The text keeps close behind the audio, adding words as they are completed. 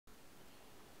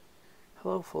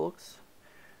Hello folks,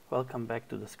 welcome back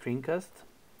to the screencast.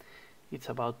 It's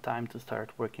about time to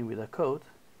start working with the code.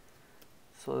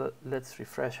 So let's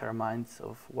refresh our minds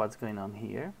of what's going on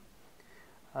here.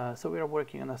 So we are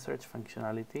working on a search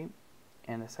functionality,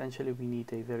 and essentially we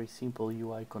need a very simple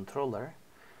UI controller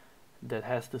that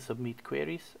has to submit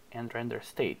queries and render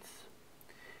states.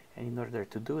 And in order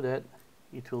to do that,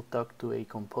 it will talk to a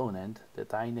component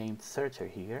that I named searcher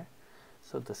here.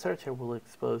 So the searcher will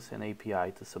expose an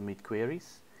API to submit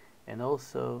queries and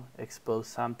also expose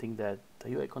something that the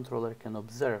UI controller can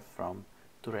observe from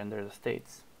to render the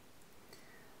states.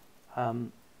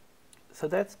 So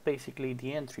that's basically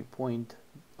the entry point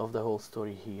of the whole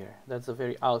story here. That's the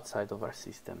very outside of our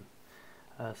system.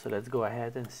 So let's go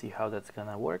ahead and see how that's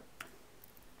gonna work.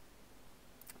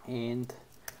 And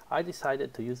I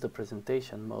decided to use the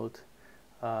presentation mode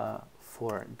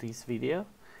for this video.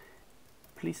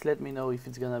 Please let me know if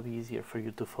it's gonna be easier for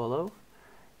you to follow.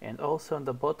 And also on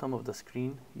the bottom of the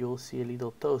screen you'll see a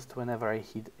little toast whenever I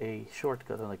hit a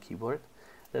shortcut on the keyboard.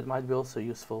 That might be also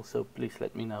useful, so please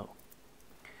let me know.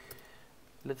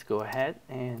 Let's go ahead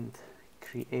and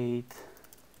create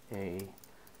a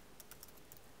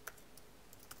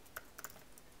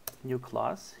new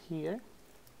class here,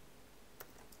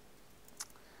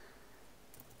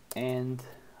 and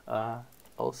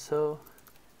also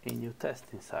a new test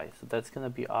inside. So that's going to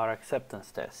be our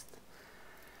acceptance test.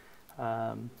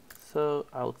 So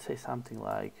I would say something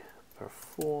like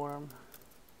perform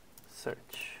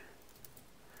search.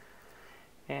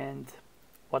 And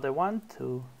what I want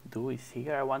to do is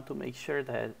here I want to make sure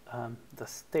that the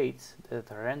states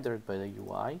that are rendered by the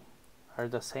UI are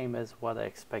the same as what I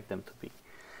expect them to be.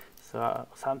 So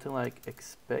something like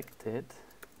expected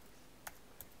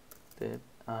that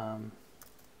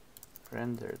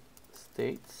rendered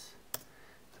states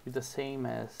to be the same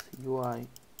as UI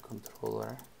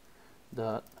controller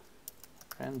dot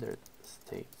rendered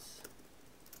states.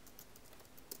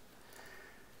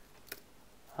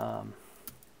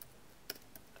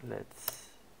 Let's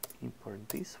import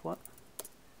this one.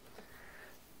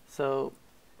 So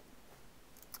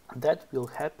that will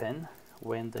happen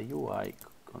when the UI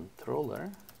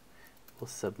controller will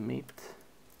submit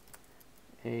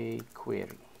a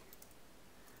query.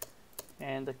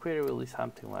 And the query will be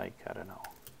something like, I don't know,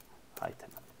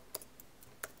 item.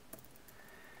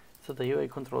 So the UI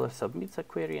controller submits a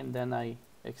query and then I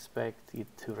expect it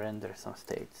to render some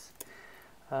states.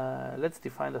 Let's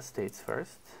define the states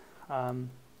first.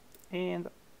 And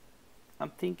I'm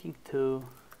thinking to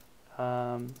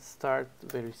start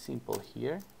very simple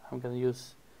here. I'm going to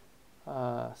use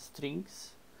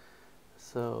strings.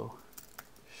 So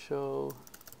show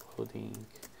loading,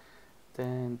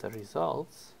 then the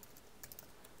results,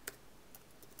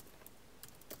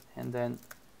 and then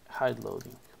hide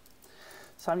loading.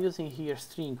 So I'm using here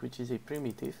string, which is a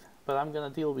primitive, but I'm going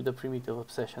to deal with the primitive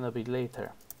obsession a bit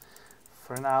later.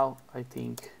 For now, I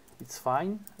think it's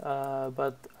fine,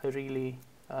 but I really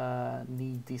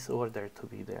need this order to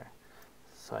be there.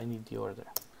 So I need the order.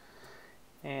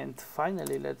 And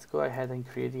finally, let's go ahead and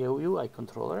create a UI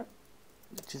controller,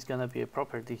 which is going to be a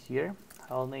property here.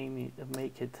 I'll name it,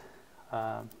 make it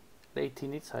late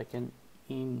init, so I can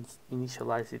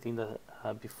initialize it in the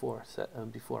before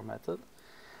method.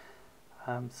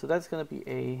 So that's going to be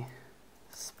a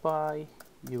spy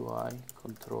UI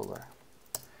controller,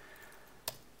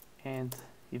 and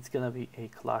it's going to be a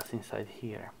class inside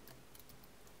here,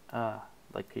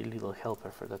 like a little helper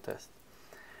for the test.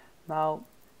 Now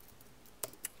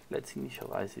let's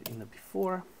initialize it in the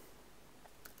before.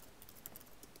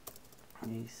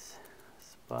 Is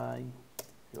spy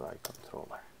UI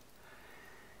controller,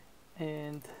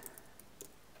 and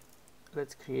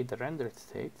let's create the rendered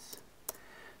states.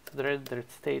 So the rendered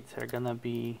states are gonna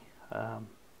be a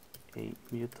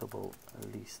mutable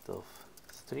list of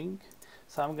string.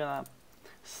 So I'm gonna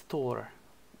store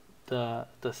the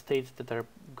states that are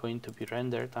going to be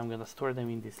rendered. I'm gonna store them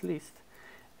in this list,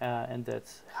 and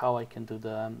that's how I can do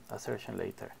the assertion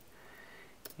later.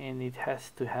 And it has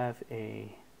to have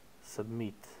a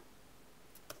submit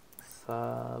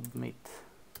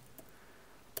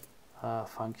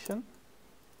function,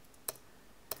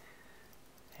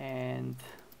 and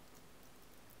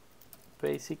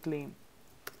basically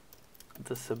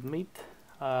the submit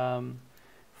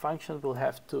function will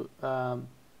have to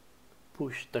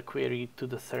push the query to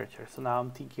the searcher. So now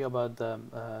I'm thinking about the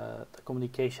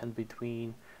communication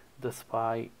between the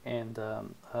spy and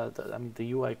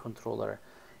the UI controller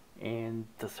and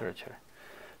the searcher.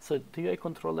 So the UI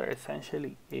controller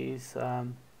essentially is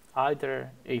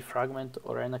either a fragment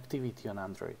or an activity on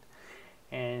Android.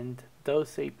 and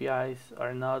those APIs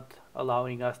are not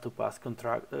allowing us to pass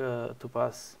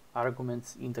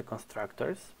arguments in the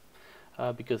constructors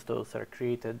because those are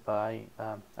created by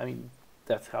I mean,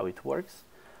 that's how it works.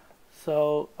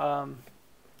 So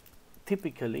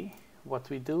typically what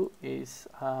we do is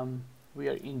we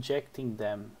are injecting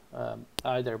them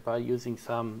either by using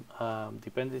some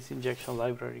dependency injection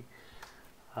library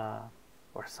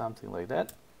or something like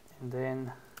that, and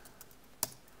then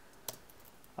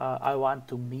I want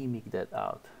to mimic that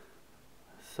out.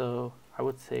 So I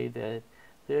would say that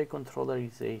the UI controller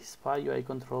is a SPI UI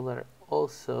controller.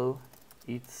 Also,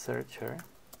 its searcher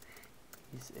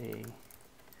is a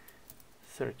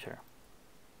searcher.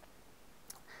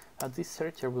 This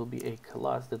searcher will be a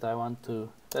class that I want to,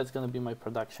 that's going to be my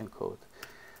production code.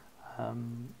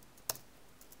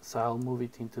 So I'll move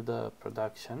it into the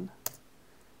production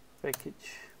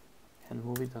package and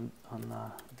move it on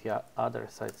the other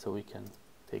side so we can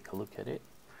take a look at it.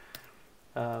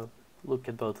 Look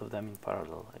at both of them in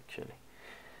parallel actually.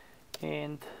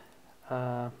 And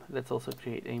let's also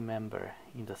create a member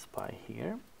in the SPI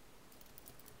here.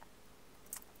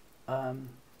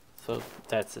 So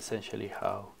that's essentially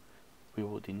how we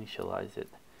would initialize it.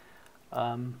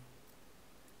 And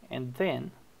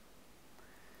then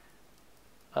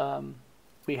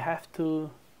we have to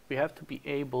be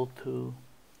able to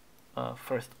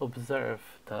first observe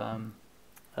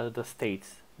the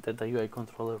states that the UI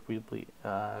controller will be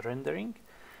rendering.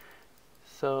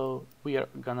 So we are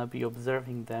gonna be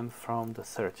observing them from the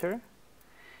searcher,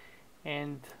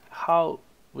 and how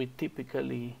we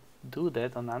typically do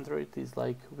that on Android is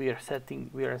like we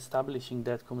are establishing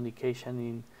that communication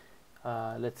in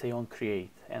let's say on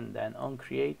create, and then on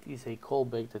create is a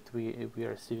callback that we are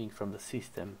receiving from the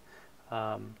system.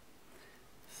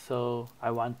 So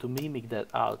I want to mimic that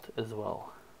out as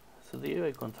well. So the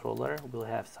UI controller will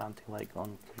have something like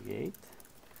on create,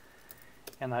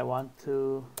 and I want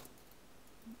to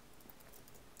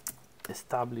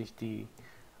establish the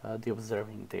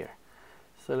observing there.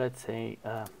 So let's say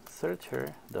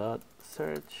searcher dot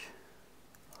search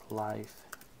live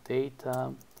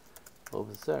data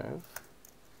observe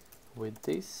with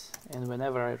this, and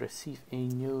whenever I receive a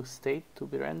new state to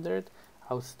be rendered,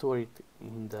 I'll store it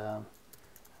in the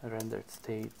rendered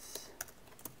states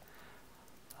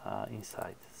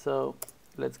inside. So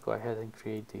let's go ahead and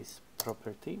create this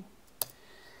property,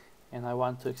 and I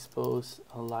want to expose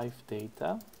a live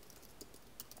data.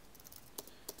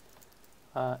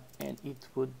 And it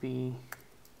would be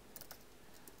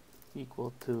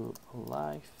equal to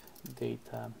live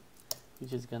data,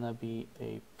 which is gonna be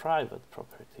a private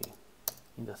property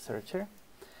in the searcher,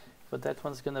 but that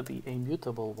one's gonna be a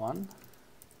mutable one.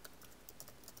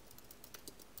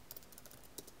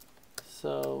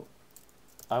 So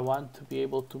I want to be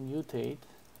able to mutate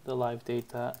the live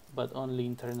data, but only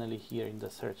internally here in the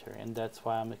searcher, and that's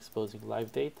why I'm exposing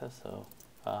live data. So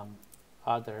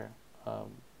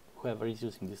whoever is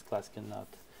using this class cannot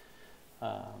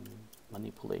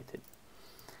manipulate it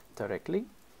directly.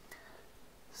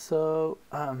 So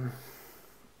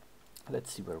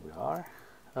let's see where we are.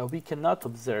 We cannot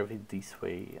observe it this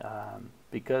way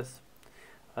because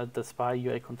the SPI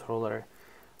UI controller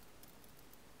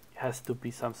has to be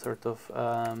some sort of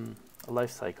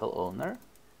lifecycle owner,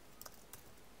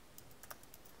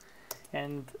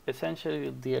 and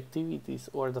essentially the activities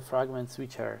or the fragments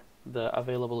which are the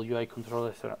available UI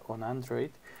controllers on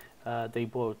Android, they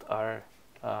both are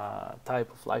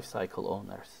type of lifecycle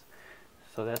owners.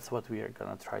 So that's what we are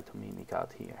gonna try to mimic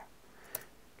out here.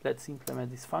 Let's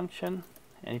implement this function,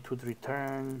 and it would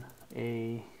return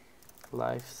a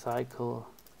lifecycle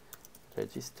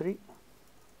registry,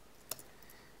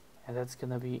 and that's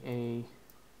gonna be a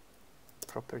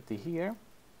property here,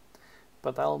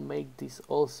 but I'll make this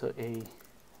also a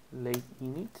late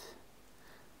init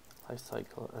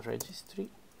lifecycle registry,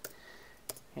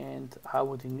 and I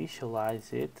would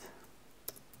initialize it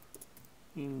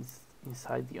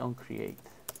inside the onCreate.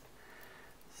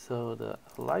 So the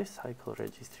lifecycle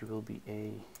registry will be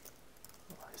a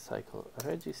lifecycle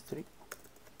registry,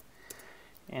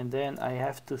 and then I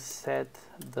have to set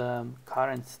the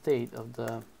current state of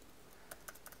the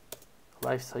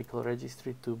lifecycle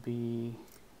registry to be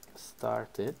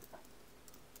started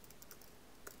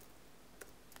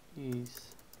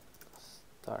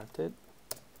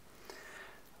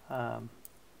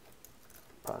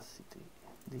opacity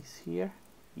this here,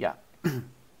 yeah.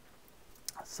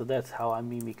 So that's how I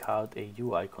mimic out a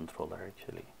UI controller,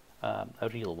 actually a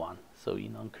real one. So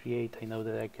in onCreate I know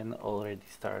that I can already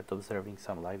start observing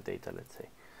some live data, let's say.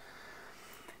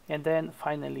 And then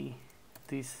finally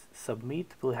this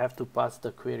submit will have to pass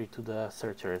the query to the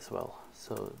searcher as well.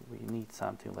 So we need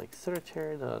something like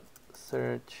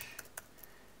searcher.search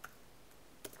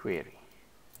query.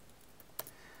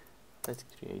 Let's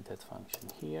create that function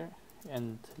here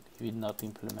and leave it not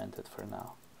implemented for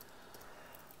now.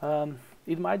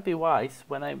 It might be wise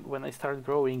when I start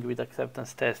growing with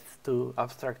acceptance tests to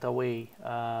abstract away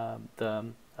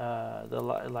the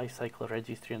lifecycle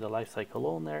registry and the lifecycle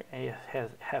owner, and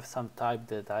have some type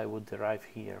that I would derive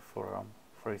here for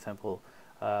example,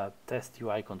 test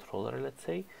UI controller, let's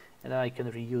say, and then I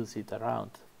can reuse it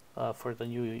around for the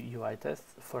new UI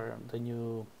tests, for the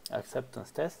new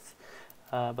acceptance tests,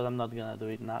 but I'm not gonna do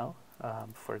it now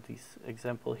for this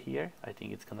example here. I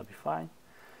think it's gonna be fine.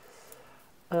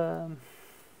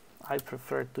 I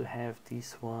prefer to have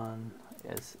this one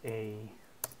as a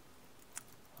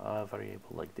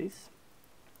variable like this.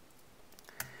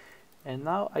 And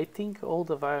now I think all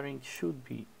the wiring should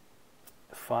be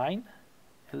fine.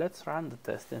 And let's run the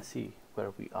test and see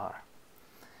where we are.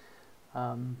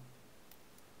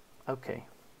 Okay,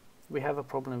 we have a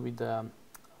problem with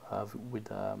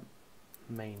the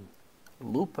main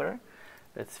looper.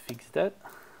 Let's fix that.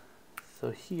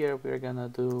 So here we're gonna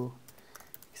do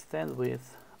extend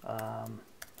with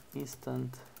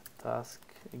instant task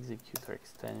executor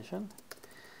extension,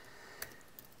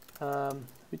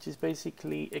 which is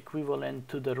basically equivalent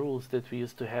to the rules that we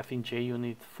used to have in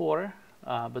JUnit 4,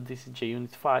 but this is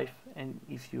JUnit 5. And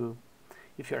if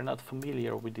you're not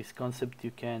familiar with this concept,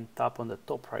 you can tap on the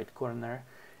top right corner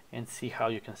and see how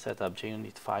you can set up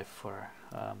JUnit 5 for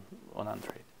on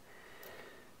Android.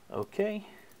 Okay,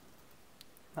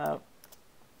 now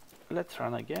let's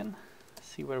run again,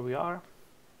 see where we are.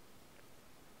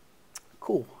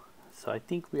 Cool. So I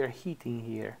think we are hitting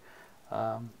here.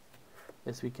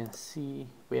 As we can see,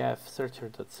 we have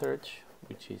searcher.search,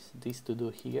 which is this to do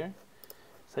here.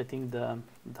 So I think the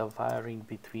wiring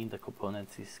between the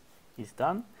components is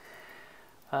done.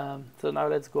 So now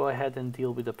let's go ahead and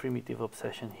deal with the primitive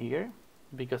obsession here,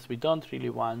 because we don't really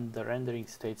want the rendering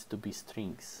states to be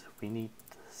strings. We need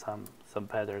some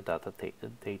better data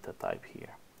type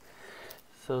here.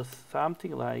 So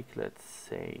something like, let's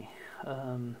say,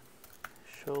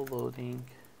 show loading,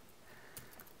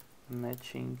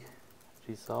 matching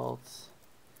results,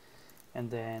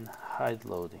 and then hide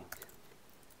loading.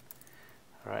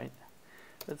 Right,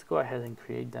 let's go ahead and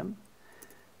create them.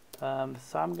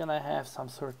 So I'm gonna have some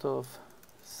sort of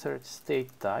search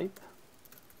state type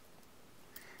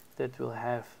that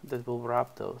will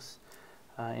wrap those.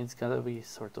 It's gonna be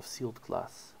sort of sealed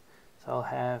class. So I'll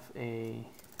have a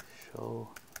show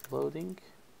loading,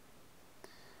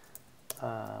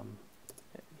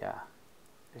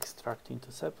 extract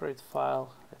into separate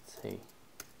file, let's say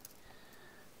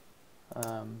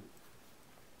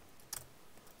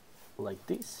like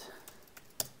this,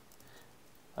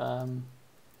 and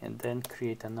then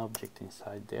create an object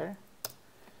inside there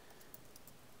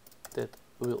that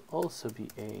will also be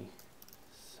a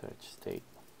search state.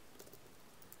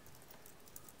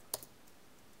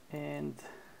 And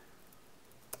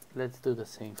let's do the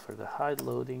same for the hide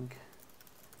loading,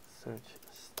 search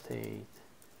state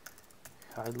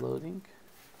hide loading.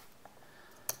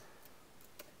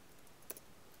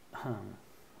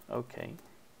 Okay,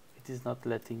 it is not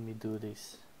letting me do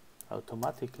this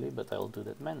automatically, but I'll do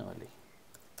that manually.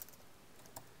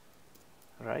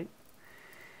 Right,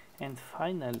 and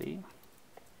finally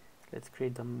let's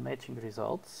create the matching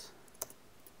results.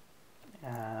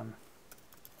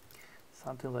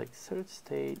 Something like search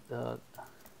state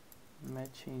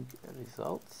matching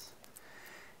results,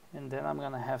 and then I'm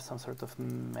gonna have some sort of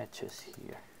matches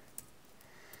here.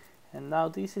 And now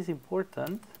this is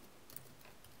important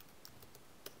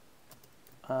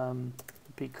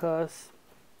because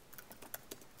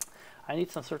I need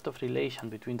some sort of relation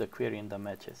between the query and the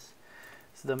matches.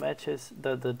 So the matches,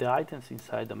 the items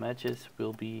inside the matches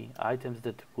will be items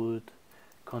that would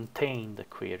contain the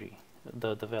query,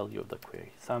 the value of the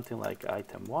query. Something like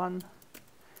item 1,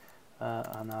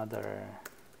 another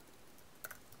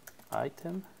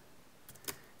item,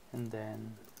 and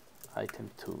then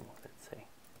item 2, let's say.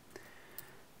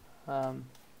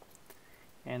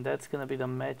 And that's going to be the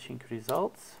matching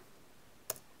results.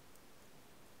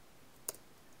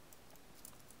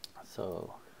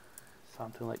 So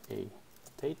something like a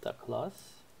data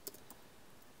class,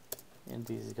 and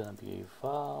this is going to be a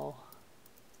val.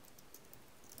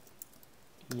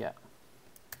 Yeah,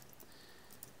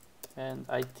 and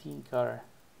I think our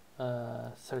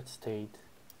search state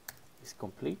is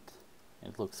complete.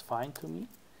 It looks fine to me.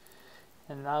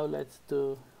 And now let's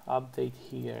do update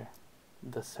here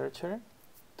the searcher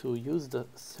to use the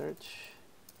search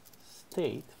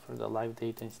state for the live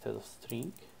data instead of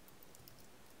string.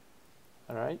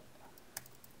 All right,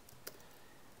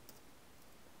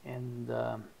 and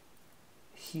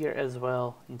here as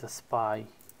well in the SPY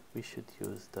we should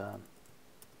use the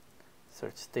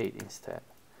search state instead.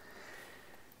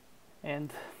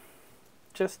 And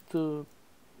just to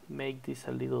make this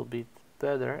a little bit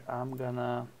better, I'm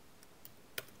gonna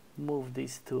move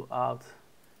these two out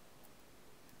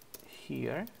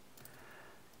here,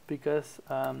 because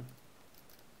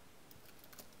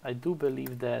I do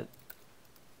believe that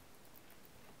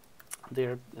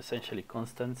they're essentially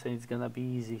constants, and it's gonna be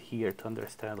easy here to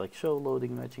understand, like show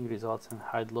loading, matching results, and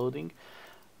hide loading.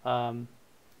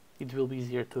 It will be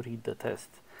easier to read the test.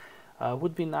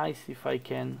 Would be nice if I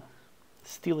can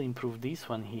still improve this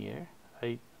one here.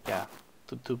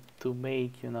 To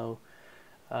make, you know,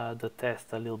 the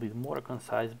test a little bit more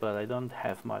concise, but I don't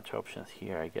have much options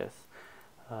here, I guess.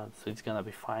 So it's gonna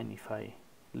be fine if I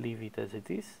leave it as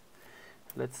it is.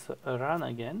 Let's run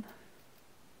again.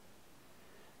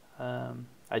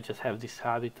 I just have this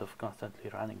habit of constantly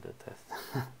running the test.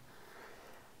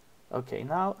 Okay,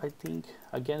 now I think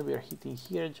again we are hitting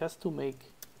here just to make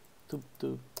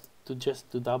to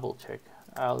double check.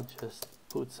 I'll just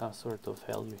put some sort of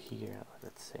value here,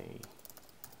 let's say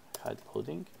hide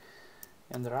loading,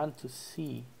 and run to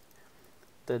see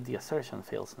that the assertion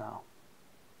fails now.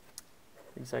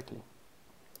 Exactly.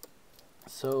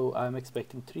 So I'm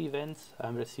expecting 3 events,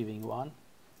 I'm receiving 1,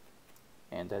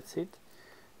 and that's it.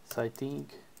 So I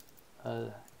think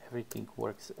everything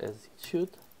works as it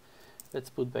should. Let's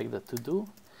put back the to do.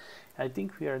 I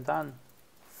think we are done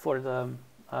for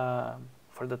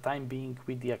the time being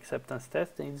with the acceptance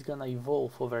test, and it's gonna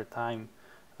evolve over time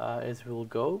as we'll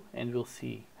go, and we'll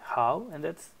see how. And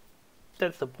that's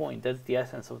the point. That's the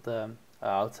essence of the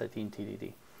outside in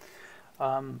TDD.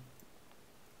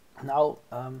 Now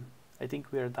I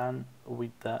think we are done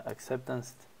with the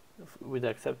acceptance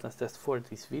test for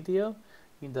this video.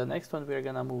 In the next one, we are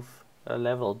gonna move a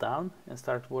level down and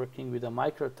start working with the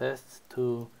micro tests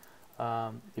to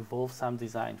evolve some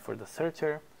design for the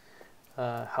searcher,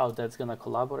 how that's gonna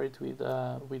collaborate with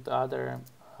other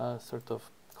sort of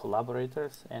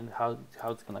collaborators, and how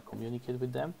it's gonna communicate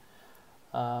with them.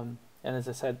 And as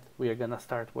I said, we are gonna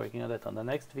start working on that on the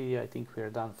next video. I think we are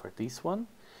done for this one.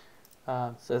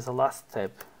 So as a last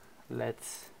step,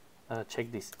 let's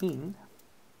check this in,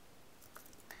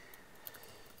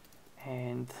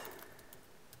 and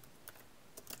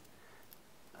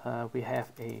we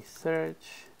have a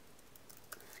search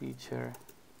feature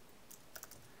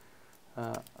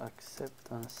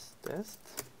acceptance test,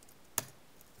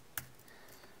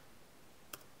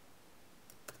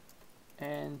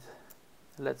 and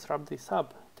let's wrap this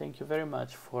up. Thank you very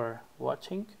much for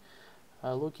watching.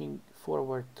 Looking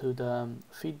forward to the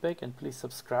feedback, and please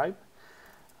subscribe,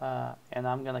 and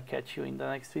I'm gonna catch you in the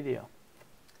next video.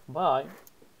 Bye.